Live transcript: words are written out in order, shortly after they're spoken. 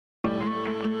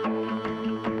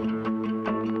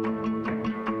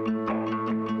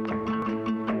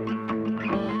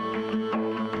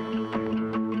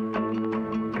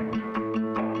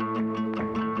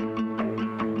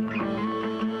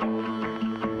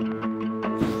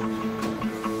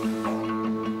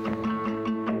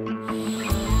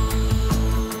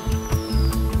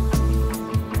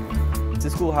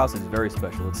schoolhouse is very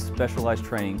special. It's specialized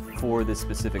training for this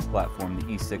specific platform, the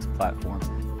E6 platform.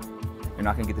 You're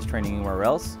not going to get this training anywhere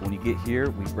else. When you get here,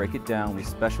 we break it down, we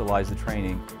specialize the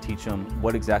training, teach them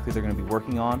what exactly they're going to be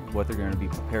working on, what they're going to be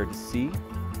prepared to see,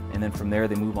 and then from there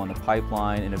they move on to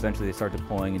pipeline, and eventually they start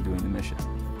deploying and doing the mission.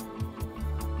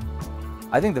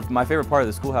 I think that my favorite part of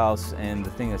the schoolhouse and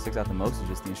the thing that sticks out the most is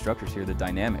just the instructors here, the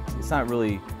dynamic. It's not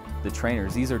really the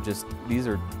trainers, these are just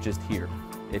here.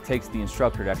 It takes the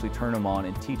instructor to actually turn them on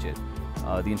and teach it.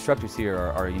 The instructors here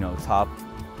are you know, top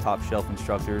shelf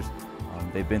instructors.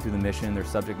 They've been through the mission, they're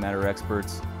subject matter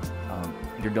experts.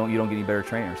 You don't get any better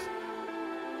trainers.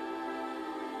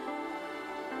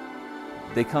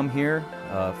 They come here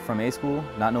from A school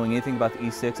not knowing anything about the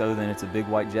E6 other than it's a big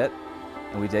white jet,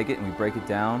 and we take it and we break it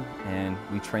down and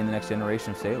we train the next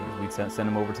generation of sailors. We send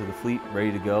them over to the fleet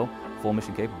ready to go, full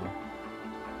mission capable.